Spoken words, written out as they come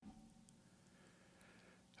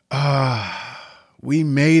We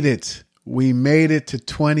made it. We made it to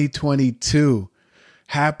 2022.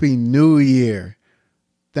 Happy New Year.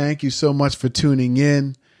 Thank you so much for tuning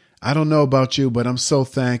in. I don't know about you, but I'm so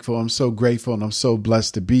thankful. I'm so grateful, and I'm so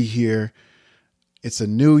blessed to be here. It's a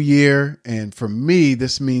new year, and for me,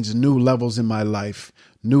 this means new levels in my life,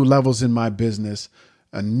 new levels in my business,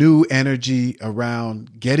 a new energy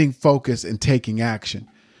around getting focused and taking action.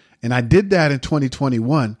 And I did that in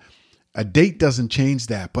 2021. A date doesn't change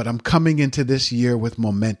that, but I'm coming into this year with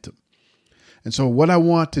momentum. And so what I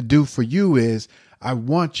want to do for you is I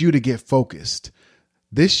want you to get focused.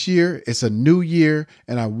 This year, it's a new year,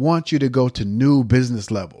 and I want you to go to new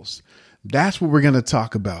business levels. That's what we're going to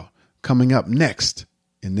talk about coming up next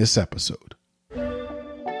in this episode.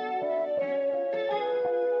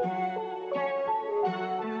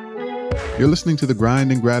 You're listening to the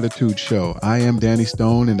Grind and Gratitude Show. I am Danny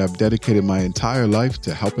Stone, and I've dedicated my entire life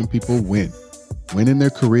to helping people win. Win in their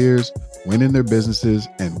careers, win in their businesses,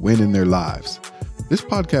 and win in their lives. This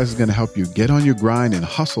podcast is going to help you get on your grind and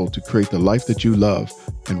hustle to create the life that you love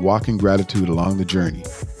and walk in gratitude along the journey.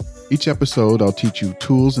 Each episode, I'll teach you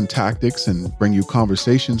tools and tactics and bring you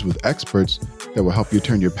conversations with experts that will help you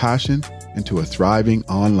turn your passion into a thriving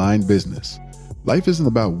online business. Life isn't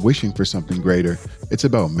about wishing for something greater. It's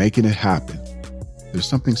about making it happen. There's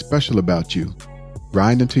something special about you.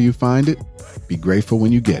 Grind until you find it. Be grateful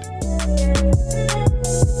when you get it.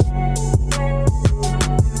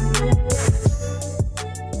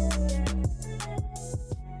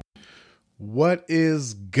 What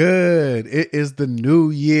is good? It is the new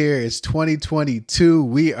year. It's 2022.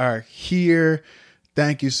 We are here.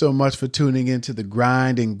 Thank you so much for tuning into the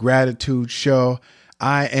Grind and Gratitude Show.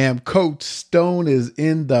 I am Coach Stone is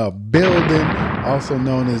in the building, also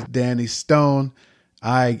known as Danny Stone.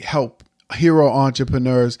 I help hero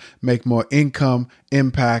entrepreneurs make more income,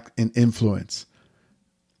 impact, and influence.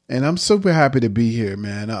 And I'm super happy to be here,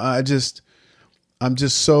 man. I'm just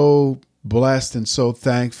so blessed and so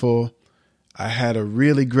thankful. I had a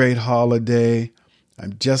really great holiday. I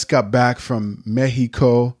just got back from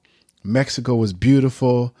Mexico. Mexico was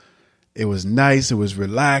beautiful. It was nice. It was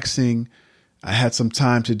relaxing. I had some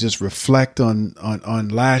time to just reflect on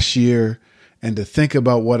last year and to think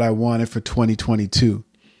about what I wanted for 2022.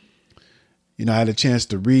 You know, I had a chance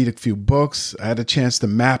to read a few books. I had a chance to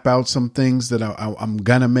map out some things that I'm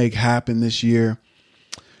going to make happen this year.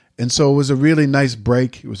 And so it was a really nice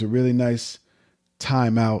break. It was a really nice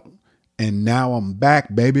time out. And now I'm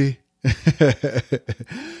back, baby.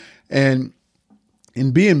 And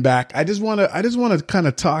in being back, I just want to kind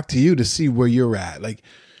of talk to you to see where you're at. Like,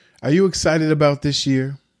 are you excited about this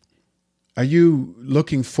year? Are you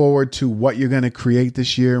looking forward to what you're going to create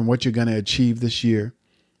this year and what you're going to achieve this year?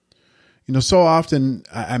 You know, so often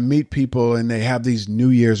I meet people and they have these New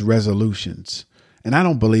Year's resolutions. And I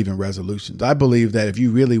don't believe in resolutions. I believe that if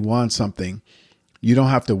you really want something, you don't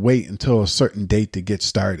have to wait until a certain date to get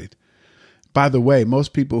started. By the way,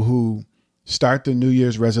 most people who start their New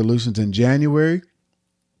Year's resolutions in January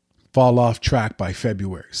fall off track by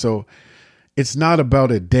February. So it's not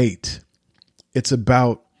about a date. It's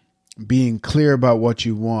about being clear about what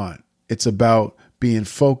you want. It's about being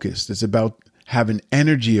focused. It's about having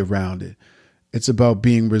energy around it. It's about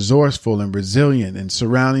being resourceful and resilient and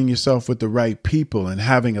surrounding yourself with the right people and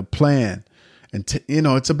having a plan. And,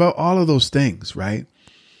 it's about all of those things, right?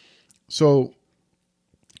 So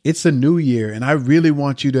it's a new year, and I really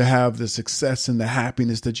want you to have the success and the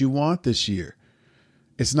happiness that you want this year.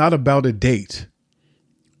 It's not about a date.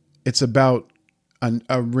 It's about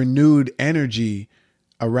a renewed energy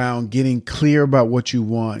around getting clear about what you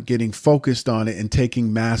want, getting focused on it, and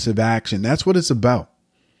taking massive action. That's what it's about.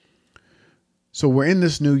 So we're in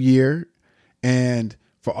this new year, and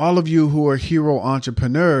for all of you who are hero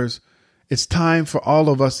entrepreneurs, it's time for all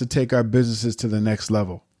of us to take our businesses to the next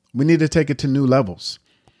level. We need to take it to new levels.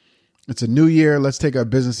 It's a new year. Let's take our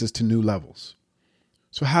businesses to new levels.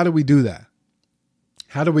 So how do we do that?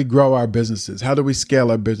 How do we grow our businesses? How do we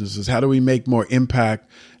scale our businesses? How do we make more impact?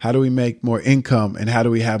 How do we make more income? And how do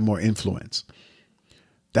we have more influence?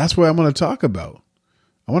 That's what I want to talk about.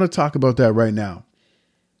 I want to talk about that right now.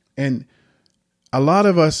 And a lot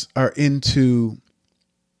of us are I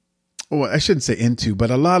shouldn't say into,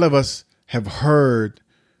 but a lot of us have heard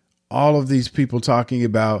all of these people talking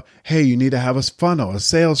about, hey, you need to have a funnel, a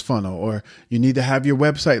sales funnel, or you need to have your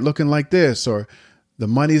website looking like this, or the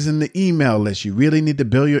money's in the email list. You really need to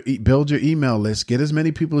build your email list. Get as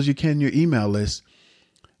many people as you can in your email list.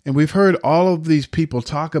 And we've heard all of these people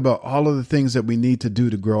talk about all of the things that we need to do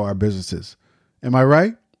to grow our businesses. Am I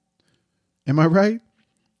right? Am I right?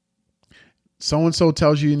 so-and-so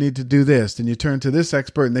tells you need to do this. Then you turn to this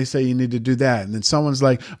expert and they say you need to do that. And then someone's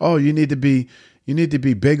like, oh, you need to be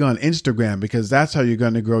big on Instagram because that's how you're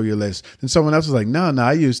going to grow your list. Then someone else is like, no,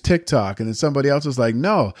 I use TikTok. And then somebody else is like,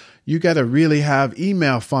 no, you got to really have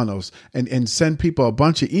email funnels and send people a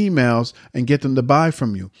bunch of emails and get them to buy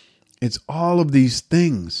from you. It's all of these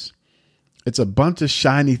things. It's a bunch of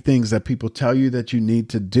shiny things that people tell you that you need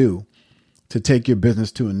to do to take your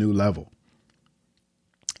business to a new level.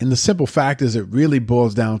 And the simple fact is it really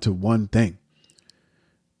boils down to one thing.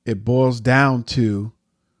 It boils down to,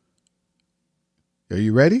 are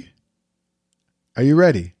you ready? Are you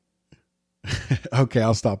ready? Okay,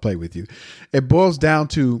 I'll stop playing with you. It boils down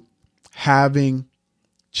to having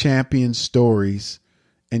champion stories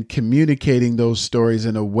and communicating those stories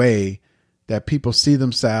in a way that people see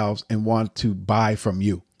themselves and want to buy from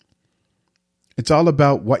you. It's all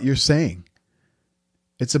about what you're saying.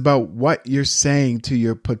 It's about what you're saying to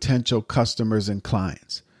your potential customers and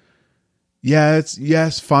clients.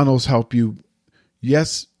 Yes, funnels help you.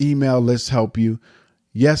 Yes, email lists help you.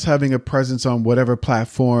 Yes, having a presence on whatever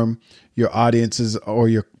platform your audiences or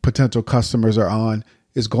your potential customers are on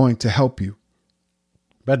is going to help you.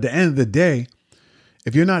 But at the end of the day,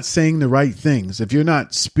 if you're not saying the right things, if you're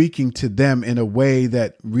not speaking to them in a way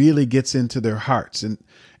that really gets into their hearts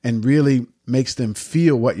and really makes them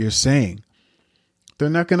feel what you're saying, they're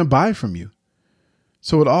not going to buy from you.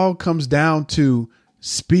 So it all comes down to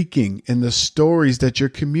speaking in the stories that you're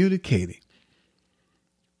communicating.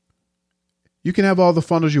 You can have all the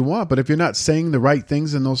funnels you want, but if you're not saying the right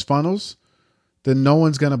things in those funnels, then no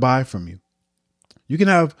one's going to buy from you. You can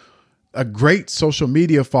have a great social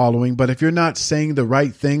media following, but if you're not saying the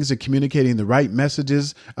right things and communicating the right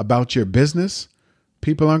messages about your business,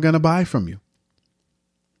 people aren't going to buy from you.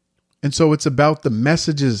 And so it's about the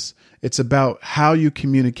messages. It's about how you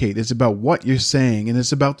communicate. It's about what you're saying. And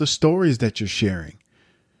it's about the stories that you're sharing.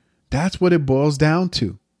 That's what it boils down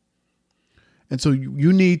to. And so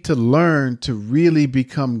you need to learn to really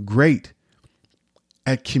become great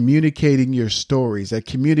at communicating your stories, at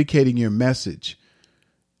communicating your message,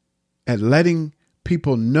 at letting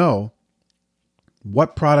people know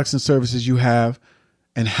what products and services you have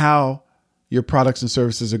and how your products and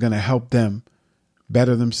services are going to help them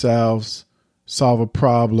better themselves, solve a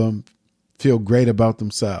problem, feel great about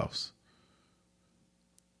themselves.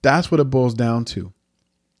 That's what it boils down to.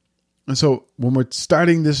 And so when we're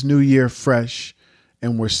starting this new year fresh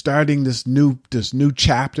and we're starting this new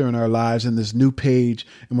chapter in our lives and this new page,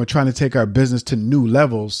 and we're trying to take our business to new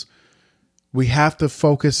levels, we have to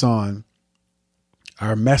focus on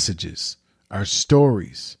our messages, our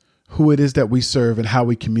stories, who it is that we serve and how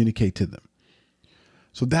we communicate to them.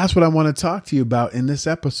 So that's what I want to talk to you about in this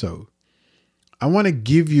episode. I want to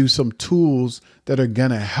give you some tools that are going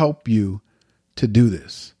to help you to do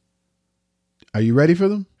this. Are you ready for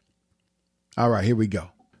them? All right, here we go.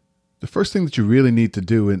 The first thing that you really need to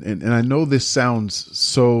do, and I know this sounds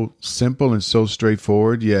so simple and so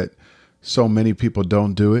straightforward, yet so many people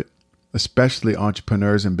don't do it, especially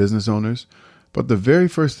entrepreneurs and business owners. But the very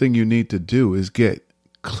first thing you need to do is get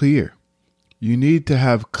clear. You need to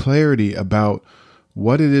have clarity about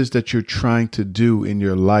what it is that you're trying to do in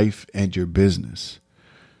your life and your business.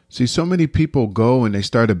 See, so many people go and they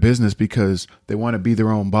start a business because they want to be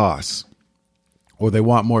their own boss, or they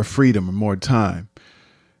want more freedom or more time.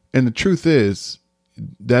 And the truth is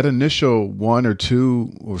that initial 1 or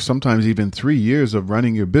 2 or sometimes even 3 years of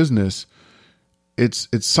running your business, it's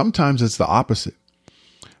sometimes it's the opposite,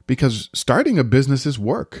 because starting a business is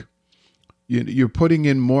work. You're putting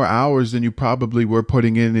in more hours than you probably were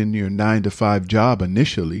putting in your 9-to-5 job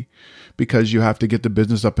initially, because you have to get the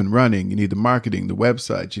business up and running. You need the marketing, the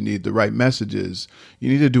website, you need the right messages. You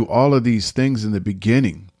need to do all of these things in the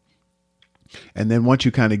beginning. And then once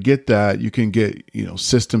you kind of get that, you can get,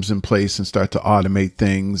 systems in place and start to automate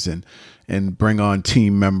things and bring on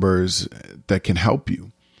team members that can help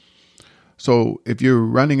you. So if you're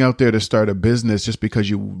running out there to start a business just because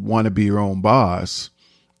you want to be your own boss,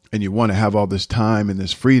 and you want to have all this time and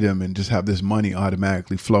this freedom and just have this money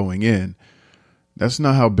automatically flowing in, that's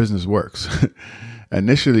not how business works.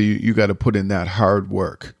 Initially, you got to put in that hard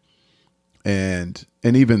work. And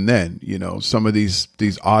even then, some of these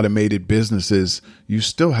automated businesses, you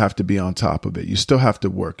still have to be on top of it. You still have to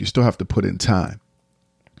work. You still have to put in time.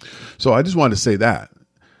 So I just want to say that.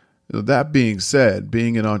 That being said,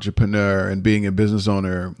 being an entrepreneur and being a business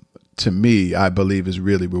owner, to me, I believe is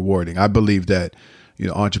really rewarding. I believe that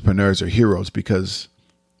entrepreneurs are heroes because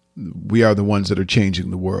we are the ones that are changing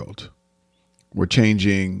the world. We're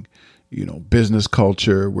changing, business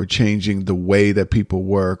culture. We're changing the way that people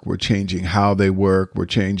work. We're changing how they work. We're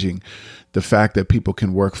changing the fact that people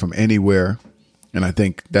can work from anywhere And I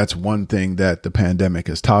think that's one thing that the pandemic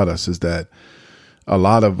has taught us, is that a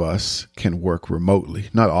lot of us can work remotely.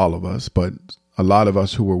 Not all of us, but a lot of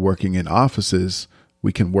us who were working in offices,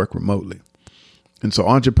 we can work remotely. And so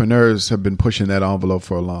entrepreneurs have been pushing that envelope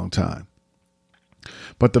for a long time.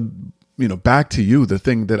 But back to you, the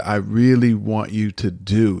thing that I really want you to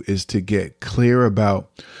do is to get clear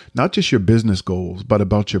about not just your business goals, but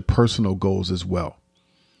about your personal goals as well.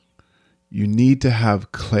 You need to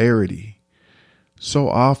have clarity. So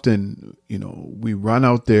often, we run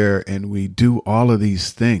out there and we do all of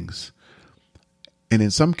these things. And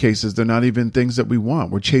in some cases, they're not even things that we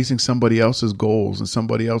want. We're chasing somebody else's goals and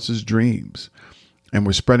somebody else's dreams. And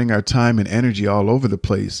we're spreading our time and energy all over the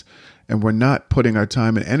place. And we're not putting our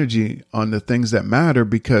time and energy on the things that matter,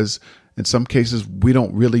 because in some cases, we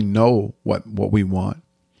don't really know what we want.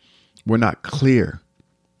 We're not clear.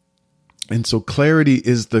 And so clarity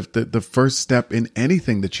is the first step in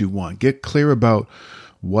anything that you want. Get clear about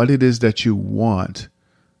what it is that you want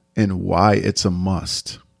and why it's a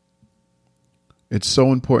must. It's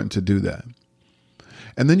so important to do that.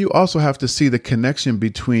 And then you also have to see the connection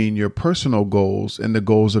between your personal goals and the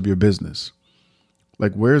goals of your business.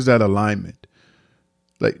 Like, where's that alignment?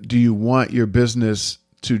 Like, do you want your business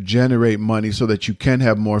to generate money so that you can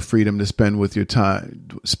have more freedom to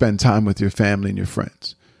spend time with your family and your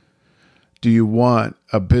friends? Do you want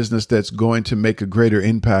a business that's going to make a greater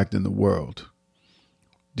impact in the world?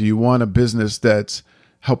 Do you want a business that's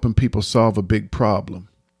helping people solve a big problem?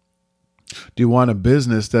 Do you want a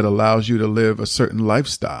business that allows you to live a certain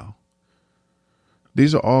lifestyle?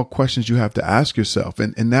 These are all questions you have to ask yourself.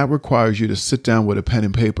 And that requires you to sit down with a pen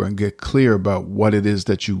and paper and get clear about what it is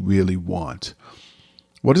that you really want.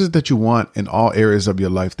 What is it that you want in all areas of your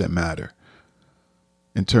life that matter?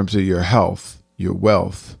 In terms of your health, your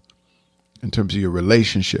wealth, in terms of your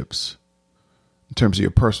relationships, in terms of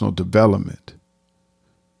your personal development,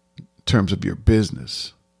 in terms of your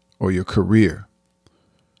business or your career.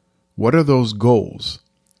 What are those goals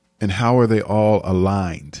and how are they all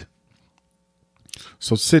aligned?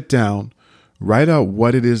 So sit down, write out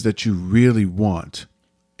what it is that you really want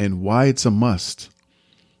and why it's a must.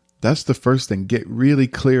 That's the first thing. Get really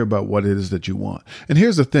clear about what it is that you want. And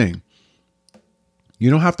here's the thing. You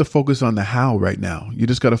don't have to focus on the how right now. You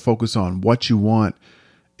just got to focus on what you want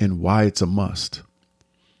and why it's a must.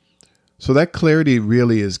 So that clarity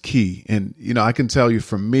really is key. And, I can tell you,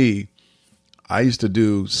 for me, I used to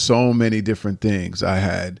do so many different things. I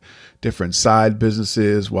had different side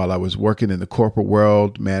businesses while I was working in the corporate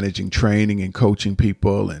world, managing training and coaching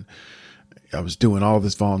people. And I was doing all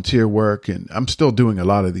this volunteer work, and I'm still doing a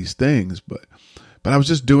lot of these things, but I was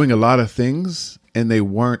just doing a lot of things and they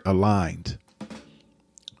weren't aligned.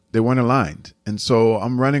 And so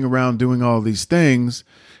I'm running around doing all these things,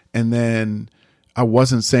 and then I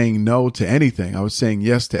wasn't saying no to anything. I was saying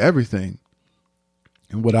yes to everything.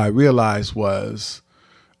 And what I realized was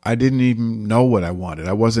I didn't even know what I wanted.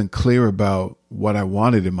 I wasn't clear about what I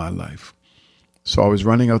wanted in my life. So I was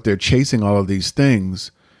running out there chasing all of these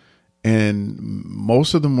things, and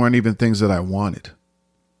most of them weren't even things that I wanted.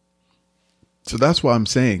 So that's why I'm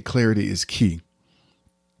saying clarity is key.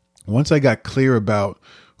 Once I got clear about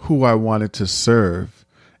who I wanted to serve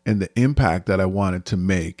and the impact that I wanted to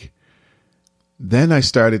make, then I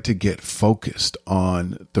started to get focused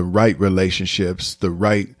on the right relationships, the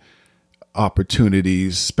right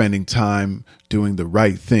opportunities, spending time doing the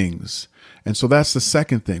right things. And so that's the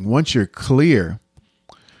second thing. Once you're clear,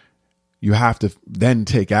 you have to then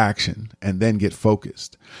take action and then get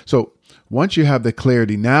focused. So once you have the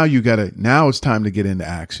clarity, now it's time to get into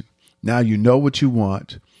action. Now you know what you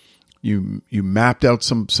want. You mapped out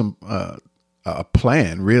a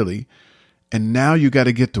plan, really, and now you got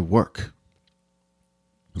to get to work.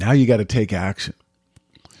 Now you got to take action.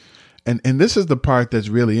 And this is the part that's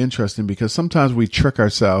really interesting, because sometimes we trick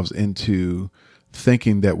ourselves into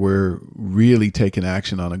thinking that we're really taking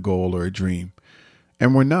action on a goal or a dream,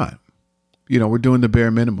 and we're not. We're doing the bare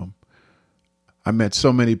minimum. I met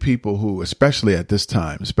so many people who, especially at this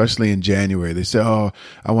time, especially in January, they say, "Oh,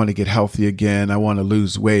 I want to get healthy again. I want to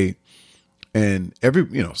lose weight." And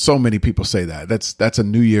so many people say that. That's a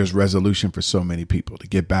New Year's resolution for so many people, to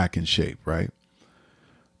get back in shape, right?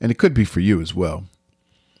 And it could be for you as well.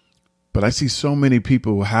 But I see so many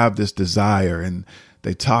people who have this desire, and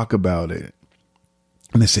they talk about it.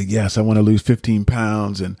 And they say, yes, I want to lose 15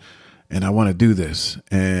 pounds and I want to do this.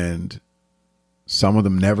 And some of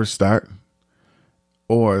them never start,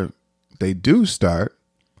 or they do start.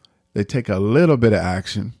 They take a little bit of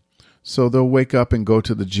action. So they'll wake up and go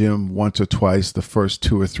to the gym once or twice the first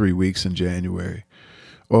 2 or 3 weeks in January,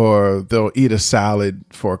 or they'll eat a salad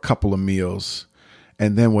for a couple of meals.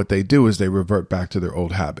 And then what they do is they revert back to their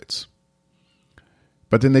old habits.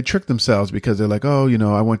 But then they trick themselves because they're like, oh,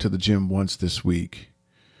 I went to the gym once this week.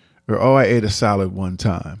 Or, oh, I ate a salad one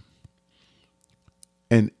time.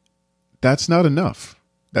 And that's not enough.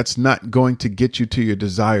 That's not going to get you to your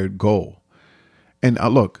desired goal. And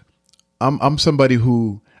look, I'm somebody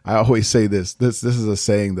who, I always say this is a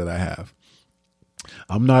saying that I have.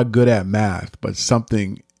 I'm not good at math, but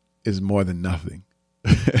something is more than nothing.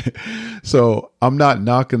 So I'm not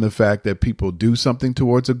knocking the fact that people do something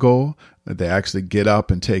towards a goal, that they actually get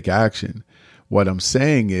up and take action. What I'm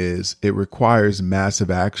saying is it requires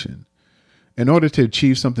massive action. In order to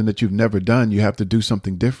achieve something that you've never done, you have to do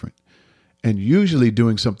something different. And usually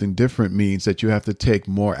doing something different means that you have to take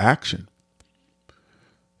more action.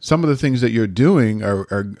 Some of the things that you're doing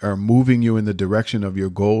are moving you in the direction of your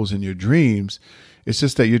goals and your dreams. It's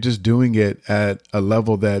just that you're just doing it at a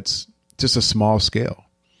level that's just a small scale.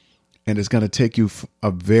 And it's going to take you a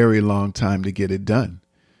very long time to get it done.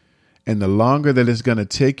 And the longer that it's going to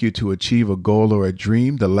take you to achieve a goal or a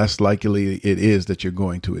dream, the less likely it is that you're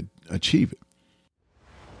going to achieve it.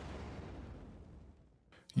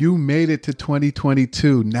 You made it to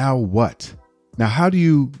 2022. Now what? Now, how do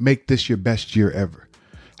you make this your best year ever?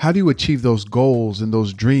 How do you achieve those goals and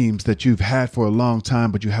those dreams that you've had for a long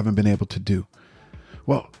time, but you haven't been able to do?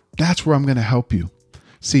 Well, that's where I'm going to help you.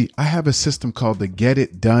 See, I have a system called the Get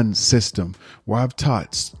It Done system, where I've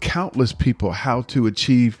taught countless people how to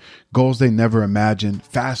achieve goals they never imagined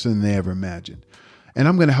faster than they ever imagined. And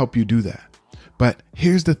I'm going to help you do that. But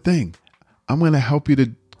here's the thing. I'm going to help you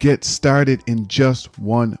to get started in just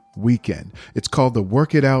one weekend. It's called the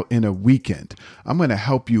Work It Out in a Weekend. I'm going to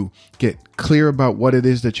help you get clear about what it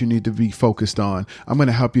is that you need to be focused on. I'm going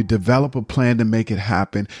to help you develop a plan to make it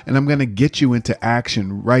happen. And I'm going to get you into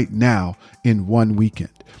action right now in one weekend.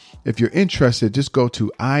 If you're interested, just go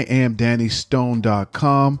to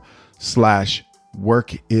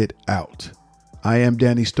iamdannystone.com/workitout.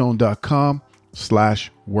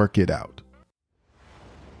 iamdannystone.com/workitout.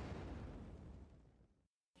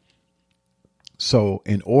 So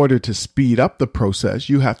in order to speed up the process,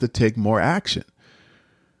 you have to take more action.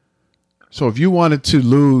 So if you wanted to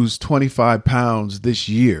lose 25 pounds this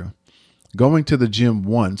year, going to the gym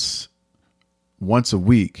once a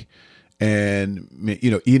week and,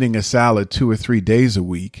 eating a salad 2 or 3 days a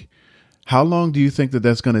week, how long do you think that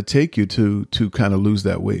that's going to take you to kind of lose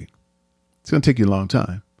that weight? It's going to take you a long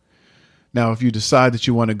time. Now, if you decide that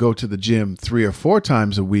you want to go to the gym 3 or 4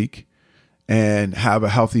 times a week, and have a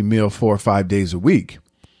healthy meal 4 or 5 days a week,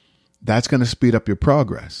 that's going to speed up your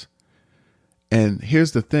progress. And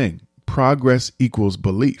here's the thing, progress equals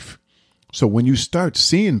belief. So when you start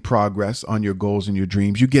seeing progress on your goals and your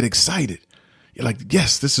dreams, you get excited. You're like,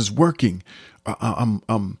 yes, this is working. I'm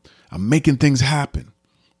making things happen.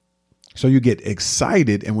 So you get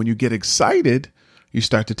excited. And when you get excited, you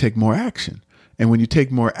start to take more action. And when you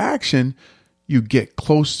take more action, you get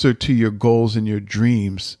closer to your goals and your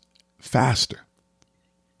dreams faster.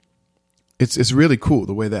 It's really cool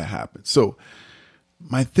the way that happens. So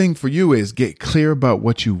my thing for you is get clear about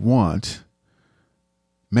what you want,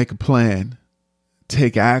 make a plan,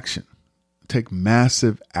 take action, take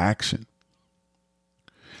massive action.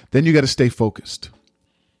 Then you got to stay focused.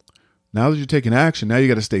 Now that you're taking action, now you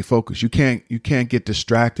got to stay focused. You can't get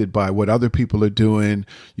distracted by what other people are doing.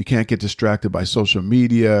 You can't get distracted by social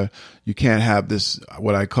media. You can't have this,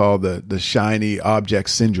 what I call the shiny object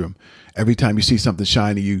syndrome. Every time you see something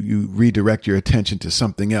shiny, you redirect your attention to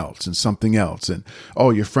something else and something else. And, oh,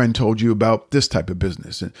 your friend told you about this type of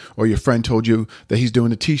business, or your friend told you that he's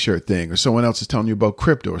doing a t-shirt thing, or someone else is telling you about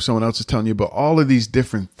crypto, or someone else is telling you about all of these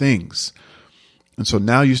different things. And so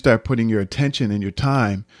now you start putting your attention and your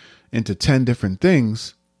time into 10 different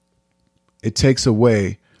things. It takes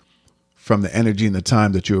away from the energy and the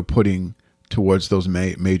time that you're putting towards those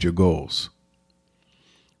major goals.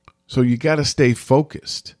 So you got to stay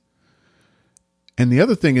focused. And the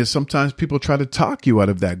other thing is sometimes people try to talk you out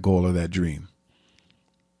of that goal or that dream.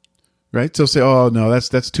 Right? So say, oh, no,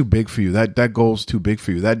 that's too big for you. That goal's too big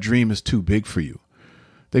for you. That dream is too big for you.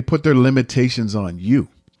 They put their limitations on you.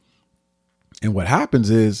 And what happens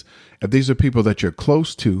is if these are people that you're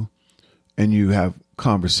close to and you have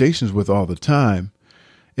conversations with all the time,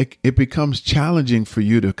 it becomes challenging for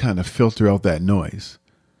you to kind of filter out that noise.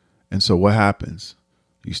 And so what happens?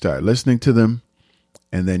 You start listening to them,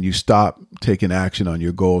 and then you stop taking action on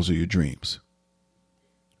your goals or your dreams.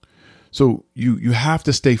 So you have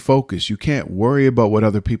to stay focused. You can't worry about what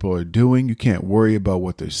other people are doing. You can't worry about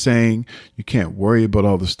what they're saying. You can't worry about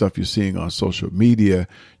all the stuff you're seeing on social media.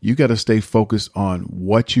 You got to stay focused on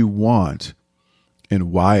what you want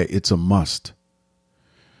and why it's a must.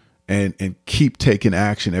 and keep taking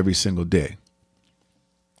action every single day.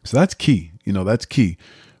 So that's key. That's key.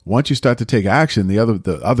 Once you start to take action, the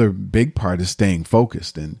other big part is staying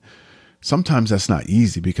focused. And sometimes that's not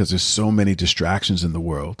easy because there's so many distractions in the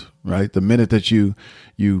world, right? The minute that you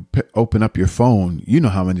open up your phone, you know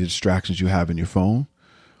how many distractions you have in your phone.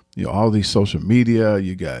 All these social media,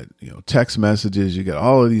 you got, text messages, you got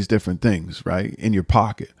all of these different things, right, in your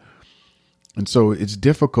pocket. And so it's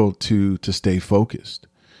difficult to stay focused.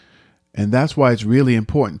 And that's why it's really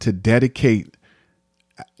important to dedicate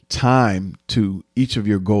time to each of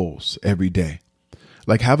your goals every day.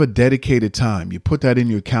 Like, have a dedicated time. You put that in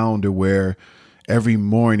your calendar where every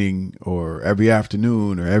morning or every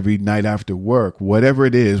afternoon or every night after work, whatever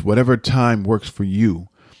it is, whatever time works for you,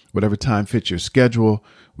 whatever time fits your schedule,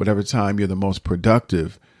 whatever time you're the most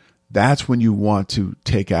productive, that's when you want to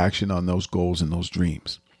take action on those goals and those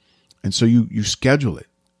dreams. And so you schedule it.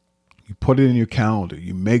 You put it in your calendar.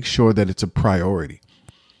 You make sure that it's a priority.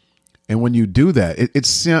 And when you do that, it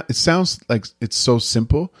sounds like it's so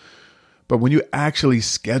simple, but when you actually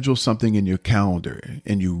schedule something in your calendar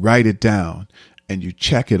and you write it down and you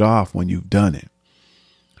check it off when you've done it,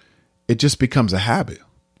 it just becomes a habit.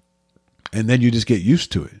 And then you just get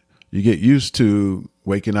used to it. You get used to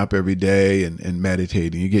waking up every day and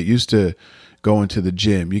meditating. You get used to going to the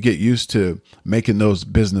gym. You get used to making those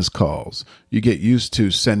business calls. You get used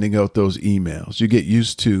to sending out those emails. You get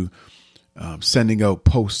used to sending out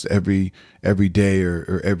posts every day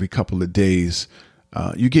or every couple of days.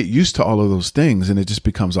 You get used to all of those things and it just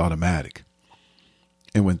becomes automatic.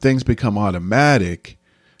 And when things become automatic,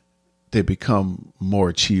 they become more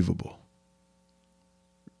achievable.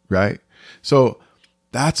 Right? So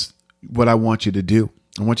that's what I want you to do.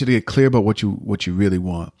 I want you to get clear about what you really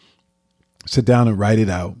want. Sit down and write it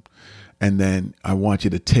out. And then I want you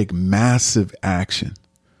to take massive action.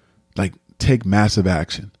 Like, take massive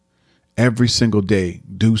action. Every single day,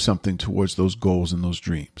 do something towards those goals and those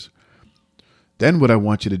dreams. Then what I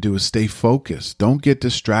want you to do is stay focused. Don't get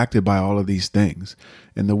distracted by all of these things.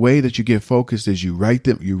 And the way that you get focused is you write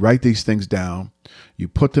these things down, you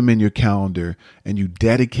put them in your calendar, and you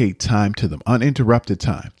dedicate time to them, uninterrupted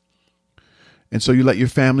time. And so you let your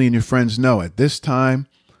family and your friends know, at this time,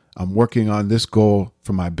 I'm working on this goal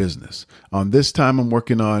for my business. On this time, I'm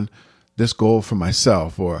working on this goal for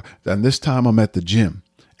myself, or on this time, I'm at the gym.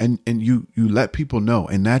 And you let people know,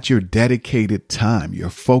 and that's your dedicated time, your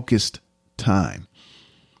focused time.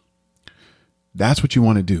 That's what you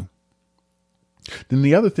want to do. Then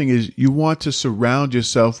the other thing is you want to surround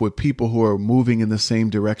yourself with people who are moving in the same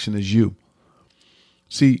direction as you.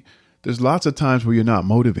 See, there's lots of times where you're not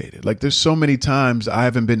motivated. Like, there's so many times I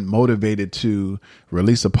haven't been motivated to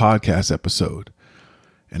release a podcast episode.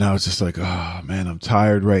 And I was just like, oh man, I'm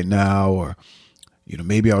tired right now. Or,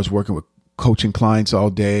 maybe I was working with coaching clients all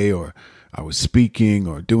day, or I was speaking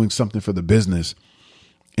or doing something for the business.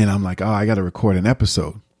 And I'm like, I got to record an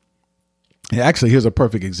episode. And actually, here's a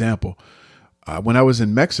perfect example. When I was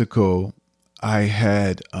in Mexico, I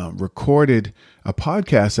had recorded a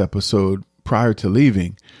podcast episode prior to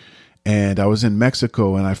leaving. And I was in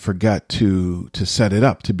Mexico and I forgot to set it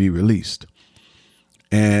up to be released.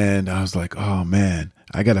 And I was like, oh man,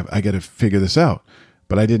 I gotta figure this out.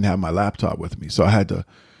 But I didn't have my laptop with me. So I had to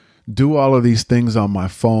do all of these things on my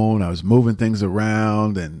phone. I was moving things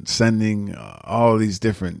around and sending all of these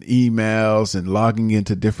different emails and logging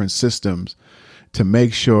into different systems to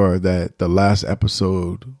make sure that the last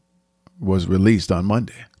episode was released on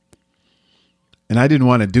Monday. And I didn't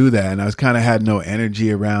want to do that. And I was kind of had no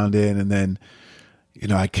energy around it. And then,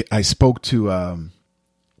 I spoke to,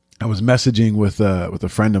 I was messaging with a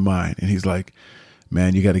friend of mine, and he's like,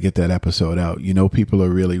 man, you got to get that episode out. People are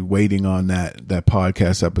really waiting on that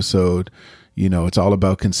podcast episode. It's all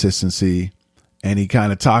about consistency. And he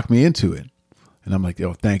kind of talked me into it. And I'm like,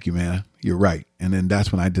 oh, thank you, man. You're right. And then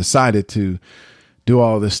that's when I decided to do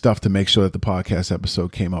all this stuff to make sure that the podcast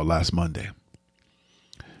episode came out last Monday.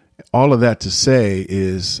 All of that to say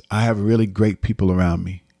is I have really great people around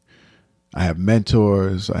me. I have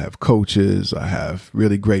mentors, I have coaches, I have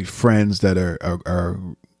really great friends that are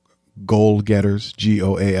goal getters,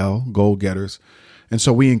 GOAL, goal getters. And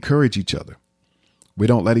so we encourage each other. We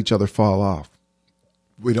don't let each other fall off.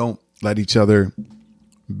 We don't let each other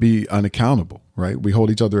be unaccountable, right? We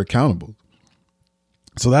hold each other accountable.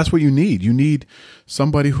 So that's what you need. You need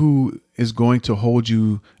somebody who is going to hold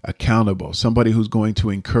you accountable, somebody who's going to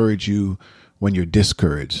encourage you when you're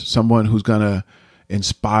discouraged, someone who's going to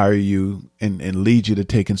inspire you and lead you to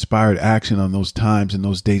take inspired action on those times and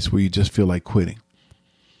those days where you just feel like quitting.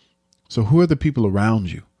 So who are the people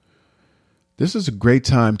around you? This is a great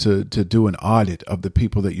time to do an audit of the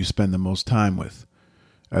people that you spend the most time with.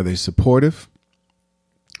 Are they supportive?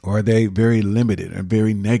 Or are they very limited or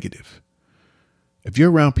very negative? If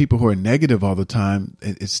you're around people who are negative all the time,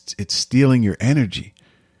 it's stealing your energy,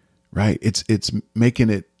 right? It's making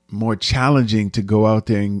it more challenging to go out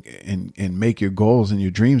there and make your goals and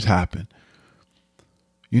your dreams happen.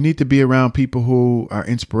 You need to be around people who are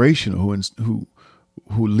inspirational,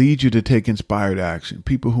 who lead you to take inspired action,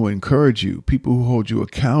 people who encourage you, people who hold you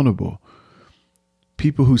accountable,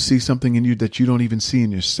 people who see something in you that you don't even see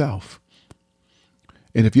in yourself.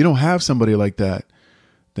 And if you don't have somebody like that,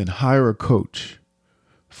 then hire a coach,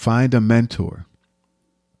 find a mentor,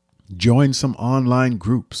 join some online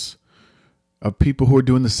groups of people who are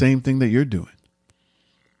doing the same thing that you're doing.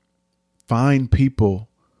 Find people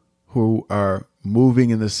who are moving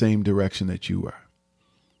in the same direction that you are.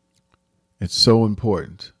 It's so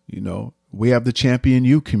important. We have the Champion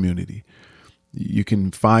You community. You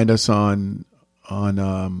can find us on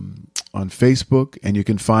Facebook, and you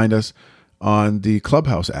can find us on the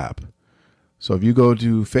Clubhouse app. So if you go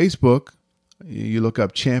to Facebook, you look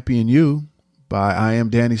up Champion You by I Am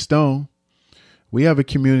Danny Stone. We have a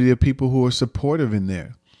community of people who are supportive in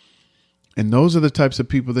there. And those are the types of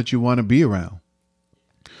people that you want to be around.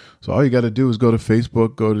 So all you got to do is go to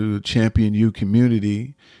Facebook, go to Champion You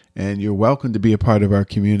community, and you're welcome to be a part of our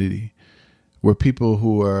community. We're people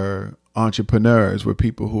who are entrepreneurs. We're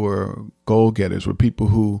people who are goal getters. We're people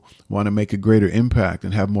who want to make a greater impact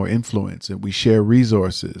and have more influence. And we share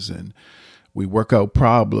resources and we work out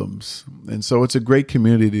problems. And so it's a great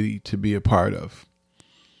community to be a part of.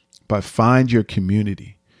 But find your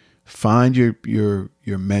community. Find your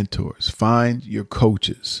mentors. Find your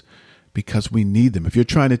coaches, because we need them. If you're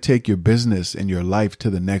trying to take your business and your life to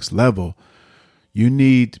the next level, you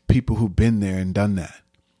need people who've been there and done that.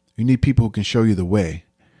 You need people who can show you the way.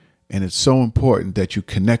 And it's so important that you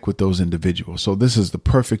connect with those individuals. So this is the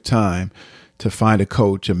perfect time to find a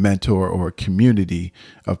coach, a mentor, or a community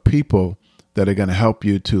of people that are going to help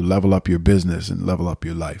you to level up your business and level up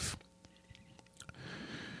your life.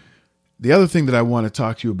 The other thing that I want to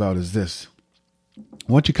talk to you about is this.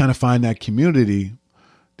 Once you kind of find that community,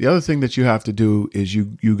 the other thing that you have to do is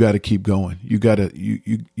you got to keep going.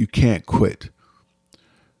 You can't quit.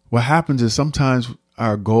 What happens is sometimes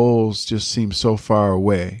our goals just seem so far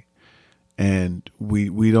away, and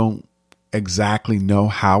we don't exactly know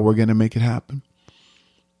how we're going to make it happen.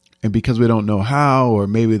 And because we don't know how, or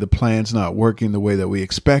maybe the plan's not working the way that we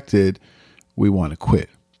expected, we want to quit.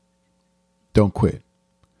 Don't quit.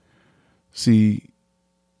 See,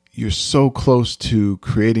 you're so close to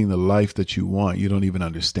creating the life that you want, you don't even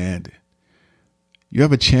understand it. You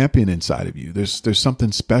have a champion inside of you. There's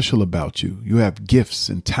something special about you. You have gifts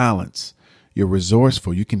and talents. You're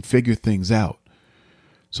resourceful. You can figure things out.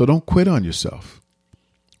 So don't quit on yourself.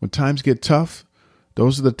 When times get tough,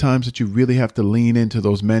 those are the times that you really have to lean into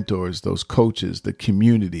those mentors, those coaches, the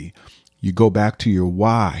community. You go back to your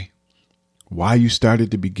why you started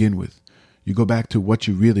to begin with. You go back to what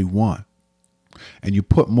you really want, and you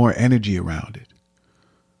put more energy around it.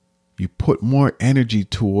 You put more energy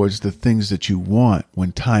towards the things that you want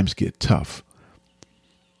when times get tough.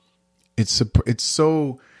 It's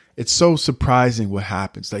so surprising what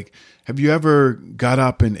happens. Like, have you ever got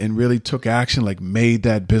up and really took action, like made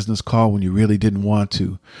that business call when you really didn't want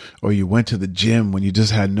to, or you went to the gym when you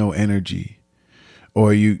just had no energy,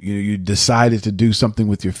 or you decided to do something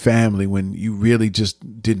with your family when you really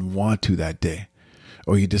just didn't want to that day,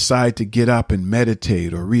 or you decide to get up and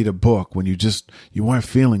meditate or read a book when you weren't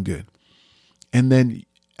feeling good. And then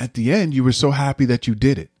at the end, you were so happy that you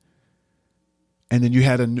did it. And then you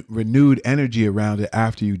had a renewed energy around it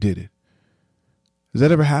after you did it. Has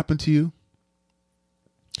that ever happened to you?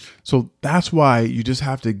 So that's why you just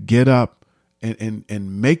have to get up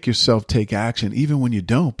and make yourself take action, even when you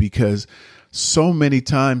don't, because so many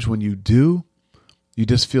times when you do, you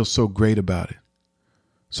just feel so great about it.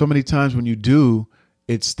 So many times when you do,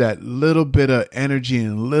 it's that little bit of energy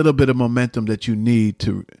and a little bit of momentum that you need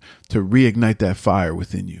to reignite that fire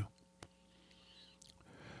within you.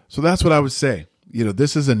 So that's what I would say.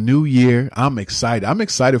 This is a new year. I'm excited. I'm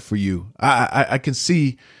excited for you. I can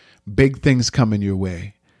see big things coming your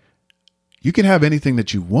way. You can have anything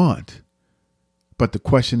that you want, but the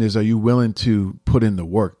question is, are you willing to put in the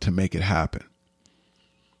work to make it happen?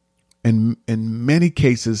 And in many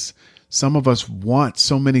cases, some of us want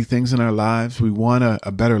so many things in our lives. We want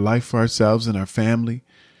a better life for ourselves and our family,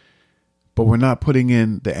 but we're not putting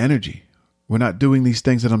in the energy. We're not doing these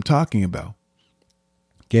things that I'm talking about.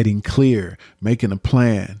 Getting clear, making a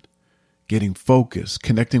plan, getting focused,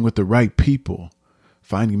 connecting with the right people,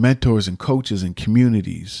 finding mentors and coaches and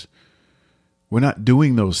communities. We're not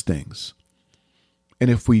doing those things. And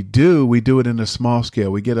if we do it in a small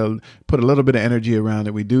scale. We put a little bit of energy around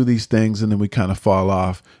it. We do these things and then we kind of fall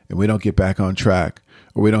off and we don't get back on track,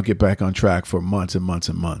 or we don't get back on track for months and months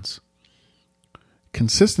and months.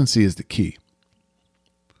 Consistency is the key.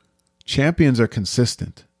 Champions are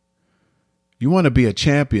consistent. You want to be a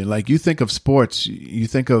champion. Like, you think of sports, you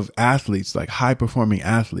think of athletes, like high performing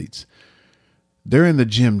athletes. They're in the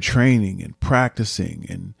gym training and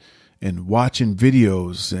practicing and watching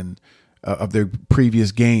videos and of their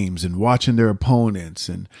previous games and watching their opponents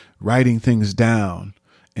and writing things down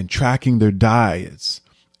and tracking their diets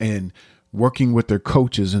and working with their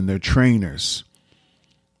coaches and their trainers.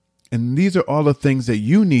 And these are all the things that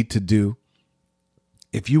you need to do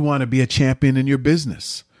if you want to be a champion in your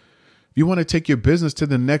business. If you want to take your business to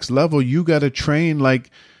the next level, you got to train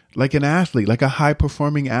like an athlete, like a high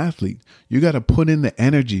performing athlete. You got to put in the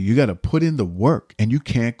energy. You got to put in the work, and you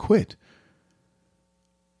can't quit.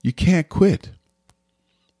 You can't quit.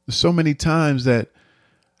 There's so many times that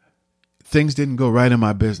things didn't go right in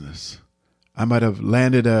my business. I might have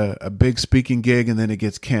landed a big speaking gig and then it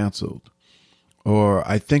gets canceled. Or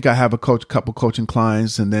I think I have a couple coaching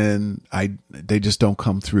clients and then they just don't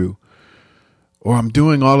come through. Or I'm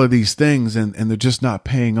doing all of these things and they're just not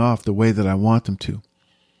paying off the way that I want them to.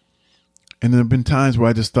 And there have been times where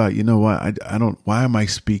I just thought, you know what, why am I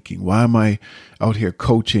speaking? Why am I out here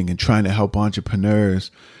coaching and trying to help entrepreneurs?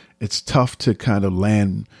 It's tough to kind of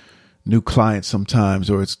land new clients sometimes,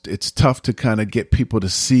 or it's tough to kind of get people to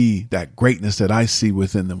see that greatness that I see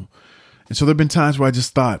within them. And so there have been times where I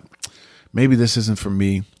just thought, maybe this isn't for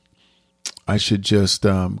me. I should just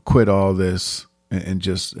quit all this and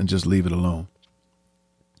just leave it alone.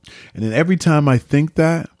 And then every time I think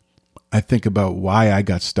that, I think about why I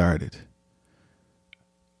got started.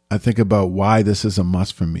 I think about why this is a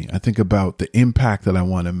must for me. I think about the impact that I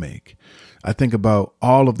want to make. I think about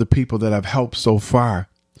all of the people that I've helped so far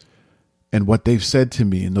and what they've said to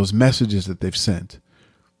me and those messages that they've sent.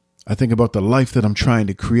 I think about the life that I'm trying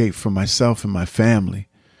to create for myself and my family.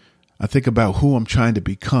 I think about who I'm trying to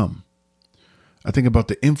become. I think about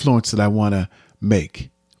the influence that I want to make.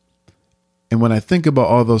 And when I think about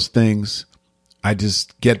all those things, I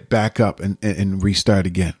just get back up and restart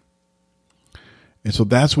again. And so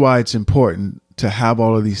that's why it's important to have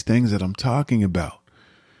all of these things that I'm talking about.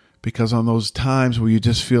 Because on those times where you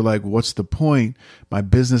just feel like, what's the point? My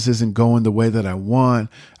business isn't going the way that I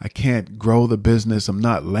want. I can't grow the business. I'm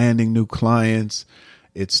not landing new clients.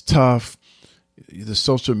 It's tough. The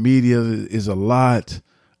social media is a lot.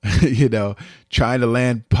 Trying to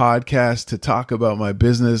land podcasts to talk about my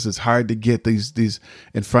business. It's hard to get these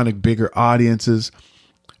in front of bigger audiences.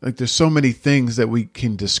 Like, there's so many things that we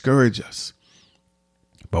can discourage us.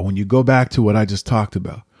 But when you go back to what I just talked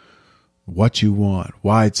about, what you want,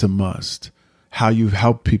 why it's a must, how you've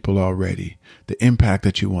helped people already, the impact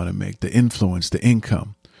that you want to make, the influence, the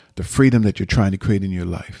income, the freedom that you're trying to create in your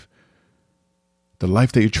life, the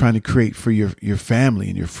life that you're trying to create for your family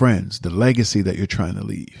and your friends, the legacy that you're trying to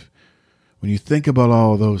leave. When you think about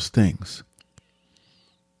all of those things,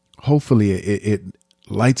 hopefully it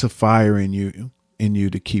lights a fire in you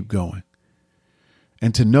to keep going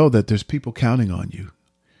and to know that there's people counting on you.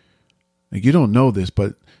 Like, you don't know this,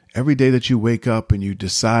 but every day that you wake up and you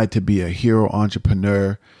decide to be a hero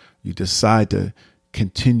entrepreneur, you decide to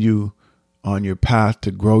continue on your path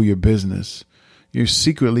to grow your business, you're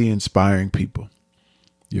secretly inspiring people,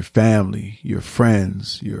 your family, your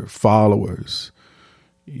friends, your followers,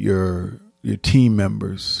 your team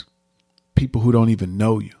members, people who don't even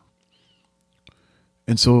know you.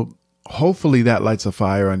 And so hopefully that lights a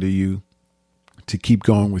fire under you to keep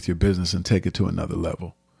going with your business and take it to another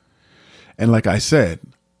level. And like I said,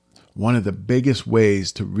 one of the biggest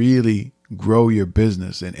ways to really grow your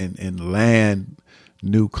business and land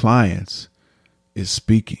new clients is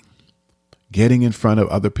speaking, getting in front of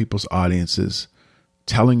other people's audiences,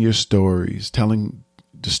 telling your stories, telling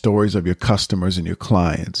the stories of your customers and your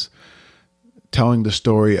clients, telling the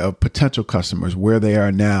story of potential customers, where they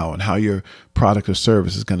are now and how your product or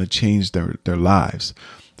service is going to change their lives.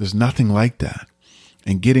 There's nothing like that.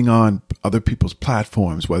 And getting on other people's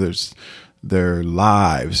platforms, whether it's their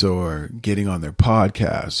lives or getting on their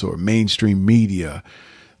podcasts or mainstream media,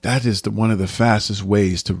 that is one of the fastest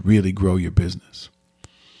ways to really grow your business.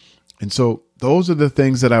 And so those are the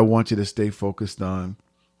things that I want you to stay focused on.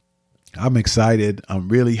 I'm excited. I'm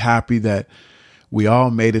really happy that we all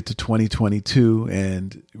made it to 2022.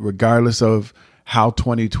 And regardless of how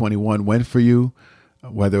 2021 went for you,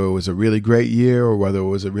 whether it was a really great year or whether it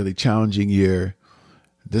was a really challenging year,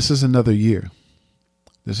 this is another year.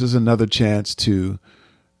 This is another chance to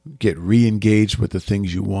get re-engaged with the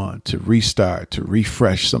things you want, to restart, to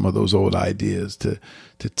refresh some of those old ideas, to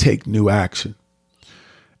take new action.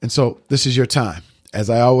 And so this is your time. As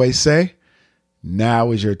I always say,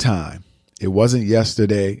 now is your time. It wasn't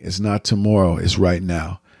yesterday. It's not tomorrow. It's right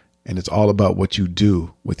now. And it's all about what you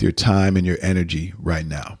do with your time and your energy right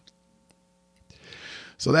now.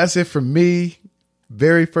 So that's it for me.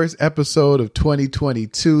 Very first episode of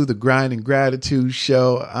 2022, the Grind and Gratitude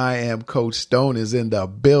Show. I am Coach Stone is in the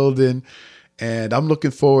building, and I'm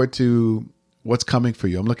looking forward to what's coming for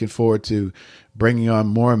you. I'm looking forward to bringing on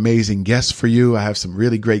more amazing guests for you. I have some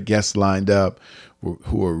really great guests lined up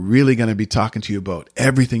who are really going to be talking to you about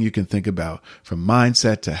everything you can think about, from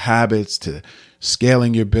mindset to habits to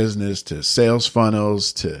scaling your business to sales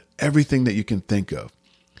funnels to everything that you can think of.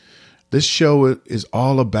 This show is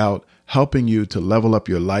all about helping you to level up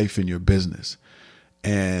your life and your business.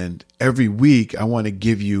 And every week, I want to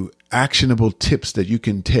give you actionable tips that you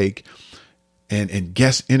can take and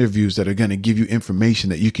guest interviews that are going to give you information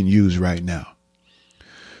that you can use right now.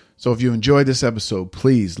 So if you enjoyed this episode,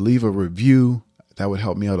 please leave a review. That would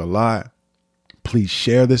help me out a lot. Please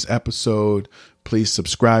share this episode. Please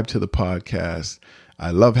subscribe to the podcast.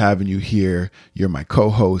 I love having you here. You're my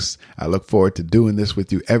co-host. I look forward to doing this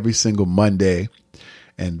with you every single Monday.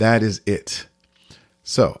 And that is it.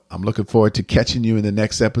 So I'm looking forward to catching you in the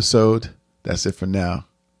next episode. That's it for now.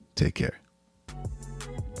 Take care.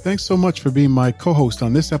 Thanks so much for being my co-host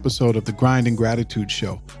on this episode of the Grind and Gratitude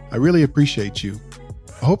Show. I really appreciate you.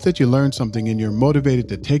 I hope that you learned something and you're motivated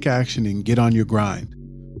to take action and get on your grind.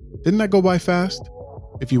 Didn't that go by fast?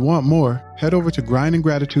 If you want more, head over to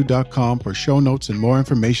grindandgratitude.com for show notes and more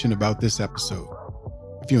information about this episode.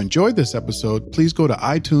 If you enjoyed this episode, please go to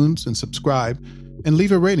iTunes and subscribe and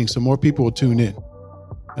leave a rating so more people will tune in.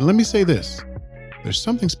 And let me say this, there's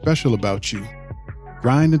something special about you.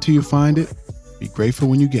 Grind until you find it. Be grateful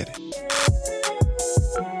when you get it.